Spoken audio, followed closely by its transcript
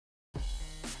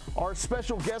Our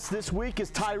special guest this week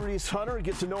is Tyrese Hunter.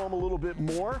 Get to know him a little bit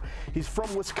more. He's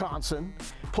from Wisconsin,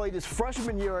 played his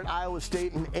freshman year at Iowa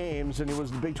State in Ames, and he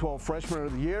was the Big 12 Freshman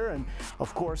of the Year. And,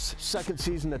 of course, second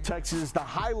season at Texas. The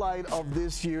highlight of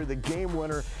this year, the game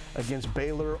winner against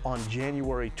Baylor on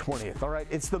January 20th. All right,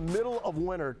 it's the middle of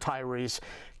winter, Tyrese.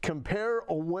 Compare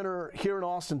a winter here in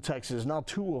Austin, Texas, now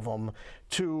two of them,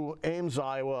 to Ames,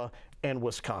 Iowa, and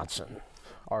Wisconsin.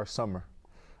 Our summer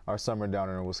down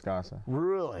in Wisconsin.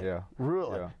 Really? Yeah.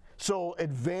 Really? Yeah. So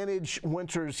advantage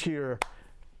winters here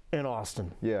in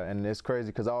Austin. Yeah, and it's crazy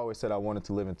because I always said I wanted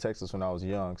to live in Texas when I was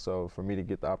young. So for me to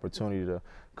get the opportunity to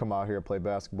come out here, play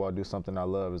basketball, do something I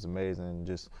love is amazing, and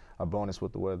just a bonus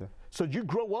with the weather. So did you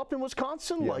grow up in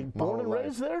Wisconsin, Yeah, like born and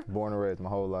raised there? Born and raised my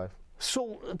whole life.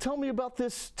 So tell me about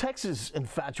this Texas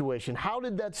infatuation. How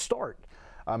did that start?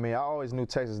 I mean, I always knew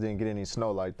Texas didn't get any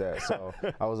snow like that, so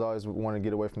I was always wanting to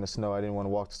get away from the snow. I didn't want to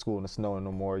walk to school in the snow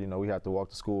no more. You know, we had to walk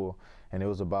to school, and it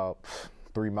was about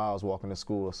 3 miles walking to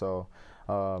school. So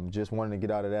just wanted to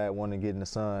get out of that, wanted to get in the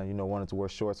sun, you know, wanted to wear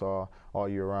shorts all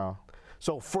year round.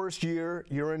 So first year,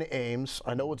 you're in Ames.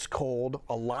 I know it's cold.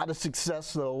 A lot of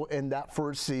success, though, in that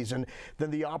first season. Then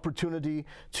the opportunity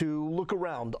to look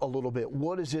around a little bit.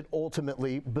 What is it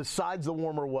ultimately, besides the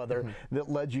warmer weather, that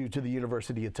led you to the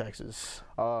University of Texas?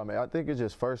 I think it's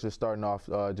just starting off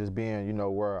just being, you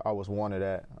know, where I was wanted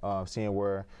at, seeing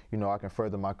where, you know, I can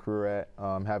further my career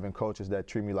at, having coaches that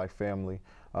treat me like family,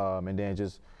 and then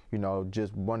just, you know,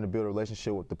 just wanting to build a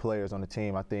relationship with the players on the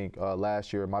team. I think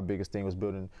last year my biggest thing was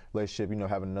building a relationship, you know,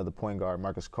 having another point guard,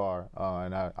 Marcus Carr,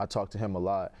 and I talked to him a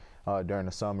lot during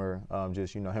the summer,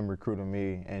 just, you know, him recruiting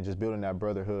me and just building that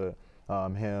brotherhood,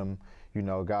 him, you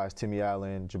know, guys, Timmy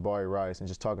Allen, Jabari Rice, and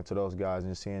just talking to those guys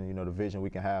and just seeing, you know, the vision we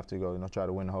can have to go, you know, try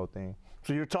to win the whole thing.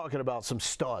 So you're talking about some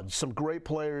studs, some great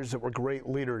players that were great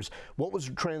leaders. What was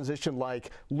the transition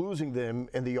like losing them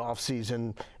in the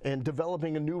offseason and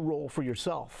developing a new role for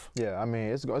yourself? Yeah, I mean,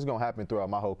 it's going to happen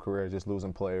throughout my whole career, just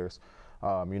losing players,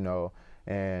 you know,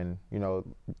 and, you know,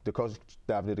 the coaching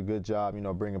staff did a good job, you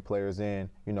know, bringing players in,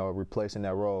 you know, replacing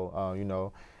that role, you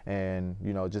know, and,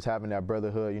 you know, just having that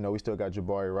brotherhood. You know, we still got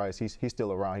Jabari Rice. He's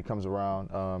still around. He comes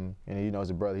around, and he knows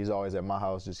his brother. He's always at my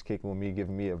house just kicking with me,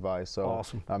 giving me advice. So,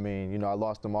 awesome. I mean, you know, I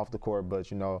lost them off the court,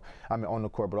 but, you know, I mean, on the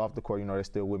court, but off the court, you know, they're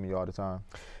still with me all the time.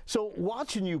 So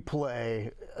watching you play,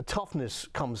 toughness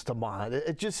comes to mind.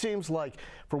 It just seems like,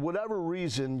 for whatever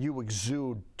reason, you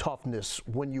exude toughness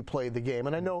when you play the game.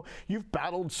 And I know you've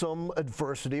battled some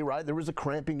adversity, right? There was a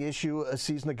cramping issue a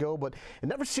season ago, but it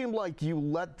never seemed like you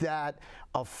let that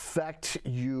affect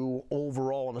you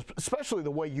overall, and especially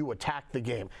the way you attack the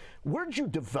game. Where did you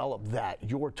develop that,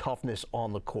 your toughness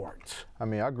on the court? I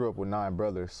mean, I grew up with 9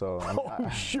 brothers, so I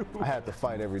mean, I had to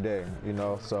fight every day, you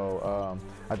know. So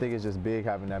I think it's just big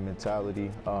having that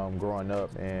mentality growing up,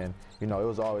 and you know, it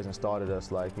was always installed at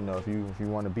us, like, you know, if you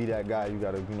want to be that guy, you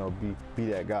got to, you know, be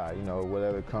that guy, you know,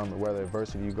 whether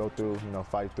adversity you go through, you know,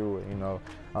 fight through it, you know,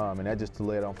 and that just to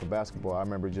lay it on for basketball. I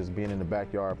remember just being in the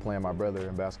backyard playing my brother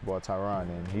in basketball, Tyron,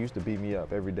 and he used to beat me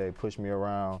up every day, push me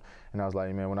around, and I was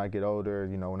like, man, when I get older,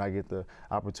 you know, when I get the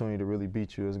opportunity to really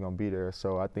beat you, it's gonna be there.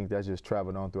 So I think that's just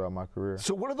traveled on throughout my career.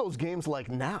 So what are those games like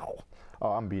now?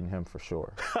 Oh, I'm beating him for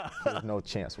sure. There's no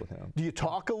chance with him. Do you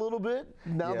talk a little bit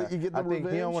now that you get the revenge? I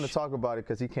think he don't want to talk about it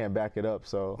because he can't back it up.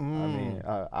 So, I mean,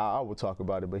 I will talk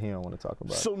about it, but he don't want to talk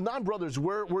about it. So 9 brothers,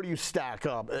 where do you stack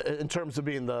up in terms of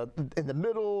being in the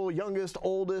middle, youngest,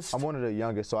 oldest? I'm one of the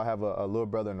youngest, so I have a little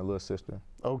brother and a little sister.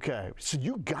 Okay, so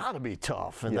you got to be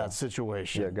tough in that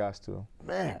situation. Yeah, got to.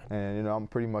 Man. And, you know, I'm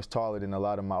pretty much taller than a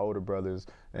lot of my older brothers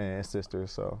and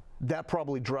sisters, so. That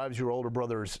probably drives your older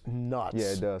brothers nuts.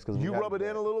 Yeah, it does. You rub it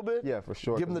in a little bit? Yeah, for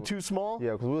sure. Give them the too small?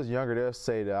 Yeah, because when we was younger, they'll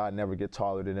say that I'd never get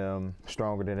taller than them,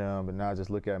 stronger than them, but now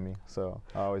just look at me. So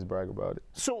I always brag about it.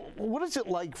 So what is it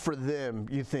like for them,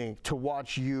 you think, to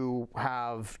watch you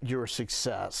have your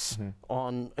success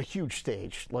on a huge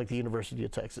stage like the University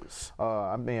of Texas?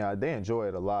 I mean, they enjoy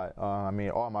it a lot. I mean,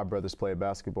 all my brothers play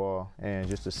basketball, and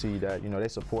just to see that, you know, they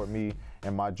support me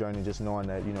and my journey, just knowing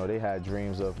that, you know, they had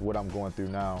dreams of what I'm going through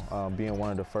now, being one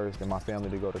of the first in my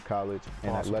family to go to college,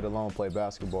 and awesome. let alone play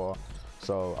basketball.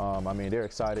 So, I mean, they're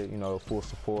excited, you know, full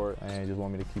support, and just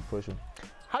want me to keep pushing.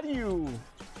 How do you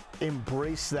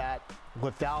embrace that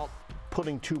without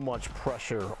putting too much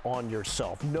pressure on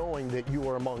yourself, knowing that you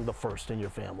are among the first in your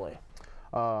family?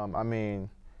 I mean,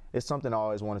 it's something I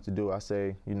always wanted to do. I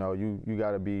say, you know, you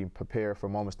got to be prepared for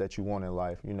moments that you want in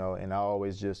life, you know, and I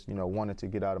always just, you know, wanted to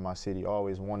get out of my city,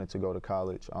 always wanted to go to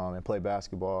college and play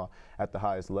basketball at the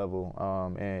highest level.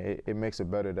 And it makes it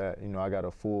better that, you know, I got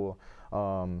a full,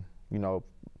 you know,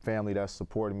 family that's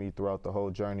supported me throughout the whole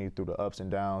journey, through the ups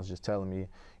and downs, just telling me,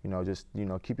 just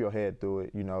keep your head through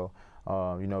it.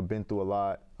 Been through a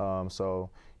lot, so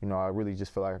I really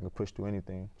just feel like I can push through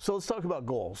anything. So let's talk about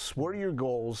goals. What are your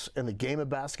goals in the game of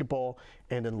basketball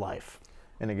and in life?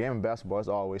 In the game of basketball, it's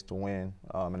always to win,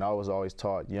 and I was always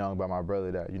taught young by my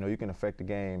brother that you can affect the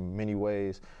game many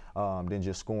ways than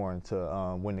just scoring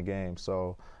to win the game.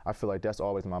 So I feel like that's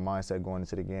always my mindset going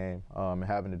into the game, and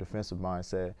having a defensive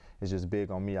mindset is just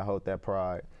big on me. I hold that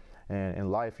pride, and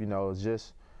in life, it's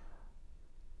just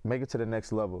make it to the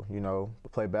next level.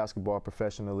 Play basketball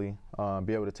professionally,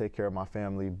 be able to take care of my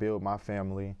family, build my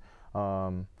family,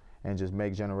 and just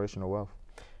make generational wealth.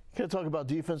 Can I talk about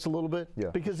defense a little bit? Yeah.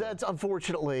 Because that's,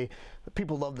 unfortunately,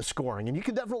 people love the scoring. And you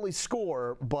can definitely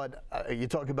score, but you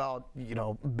talk about,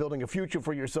 building a future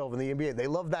for yourself in the NBA. They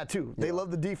love that too. They love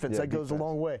the defense. That goes a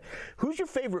long way. Who's your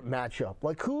favorite matchup?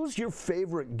 Like, who's your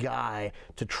favorite guy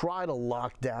to try to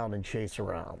lock down and chase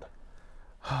around?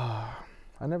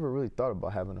 I never really thought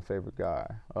about having a favorite guy.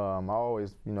 I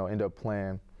always, end up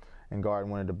playing and guarding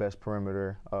one of the best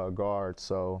perimeter guards.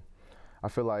 So I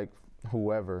feel like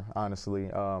whoever, honestly.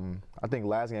 I think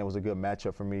last game was a good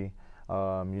matchup for me.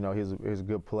 He's a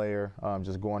good player,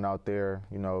 just going out there,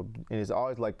 and it's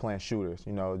always like playing shooters,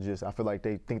 I feel like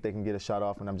they think they can get a shot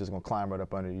off and I'm just going to climb right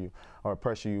up under you or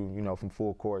pressure you, from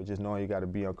full court, just knowing you got to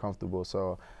be uncomfortable.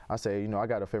 So I say, I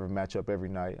got a favorite matchup every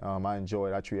night. I enjoy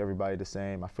it. I treat everybody the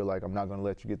same. I feel like I'm not going to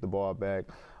let you get the ball back.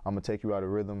 I'm going to take you out of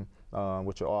rhythm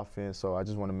with your offense, so I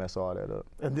just want to mess all that up.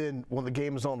 And then when the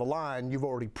game is on the line, you've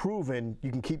already proven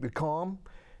you can keep your calm,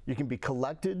 you can be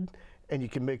collected, and you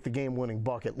can make the game-winning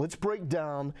bucket. Let's break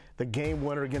down the game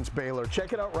winner against Baylor.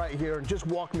 Check it out right here and just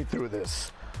walk me through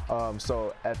this.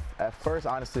 So at first,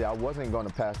 honestly, I wasn't going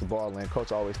to pass the ball in.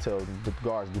 Coach always tells the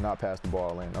guards do not pass the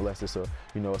ball in unless it's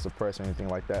a press or anything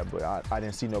like that. But I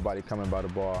didn't see nobody coming by the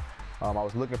ball. I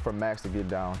was looking for Max to get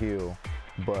downhill,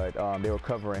 but they were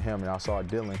covering him, and I saw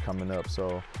Dylan coming up.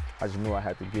 So I just knew I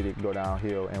had to go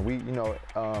downhill. And we,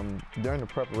 during the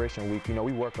preparation week,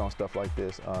 we work on stuff like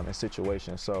this in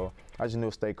situations. So I just knew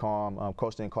to stay calm.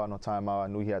 Coach didn't call no timeout. I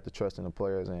knew he had to trust in the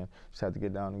players and just had to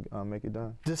get down and make it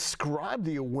done. Describe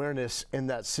the awareness in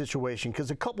that situation,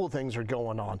 because a couple of things are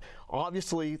going on.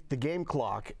 Obviously, the game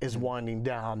clock is winding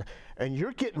down, and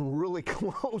you're getting really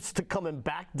close to coming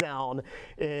back down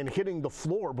and hitting the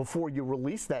floor before you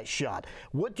release that shot.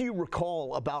 What do you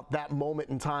recall about that moment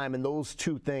in time and those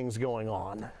two things going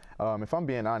on? If I'm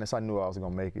being honest, I knew I was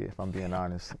going to make it, if I'm being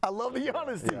honest. I love the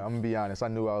honesty. Yeah, I'm going to be honest. I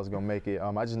knew I was going to make it.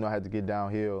 I just knew I had to get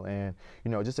downhill and,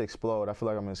 just explode. I feel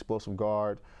like I'm an explosive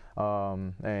guard.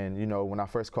 And, when I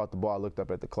first caught the ball, I looked up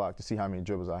at the clock to see how many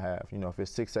dribbles I have. If it's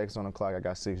 6 seconds on the clock, I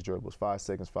got 6 dribbles. 5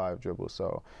 seconds, 5 dribbles.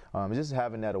 So just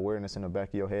having that awareness in the back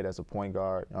of your head as a point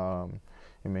guard,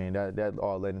 that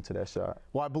all led into that shot.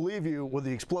 Well, I believe you with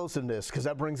the explosiveness, because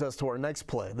that brings us to our next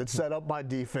play that's set up by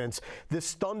defense.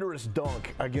 This thunderous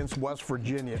dunk against West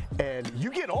Virginia. And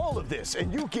you get all of this,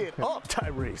 and you get up,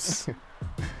 Tyrese.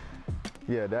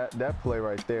 Yeah, that play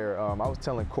right there, I was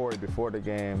telling Corey before the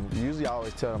game, usually I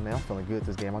always tell him, man, I'm feeling good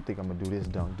this game. I think I'm going to do this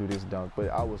dunk. But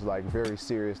I was, very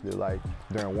serious that,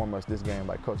 during warm-ups this game,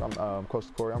 Coach, Coach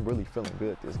Corey, I'm really feeling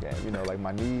good this game.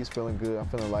 My knees feeling good. I'm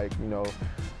feeling like,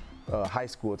 high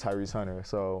school Tyrese Hunter.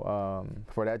 So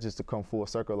for that just to come full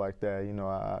circle like that,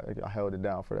 I held it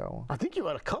down for that one. I think you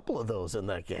had a couple of those in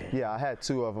that game. Yeah, I had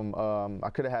 2 of them. I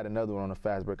could have had another one on the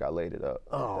fast break. I laid it up.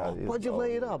 Oh, why'd you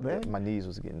lay it up, man? My knees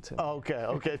was getting to me.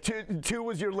 Okay. Two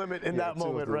was your limit in that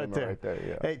moment right there.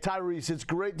 Yeah. Hey, Tyrese, it's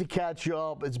great to catch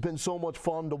up. It's been so much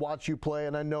fun to watch you play,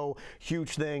 and I know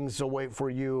huge things await for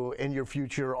you in your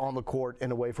future on the court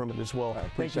and away from it as well.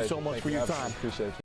 Thank you so much for your time. Appreciate you.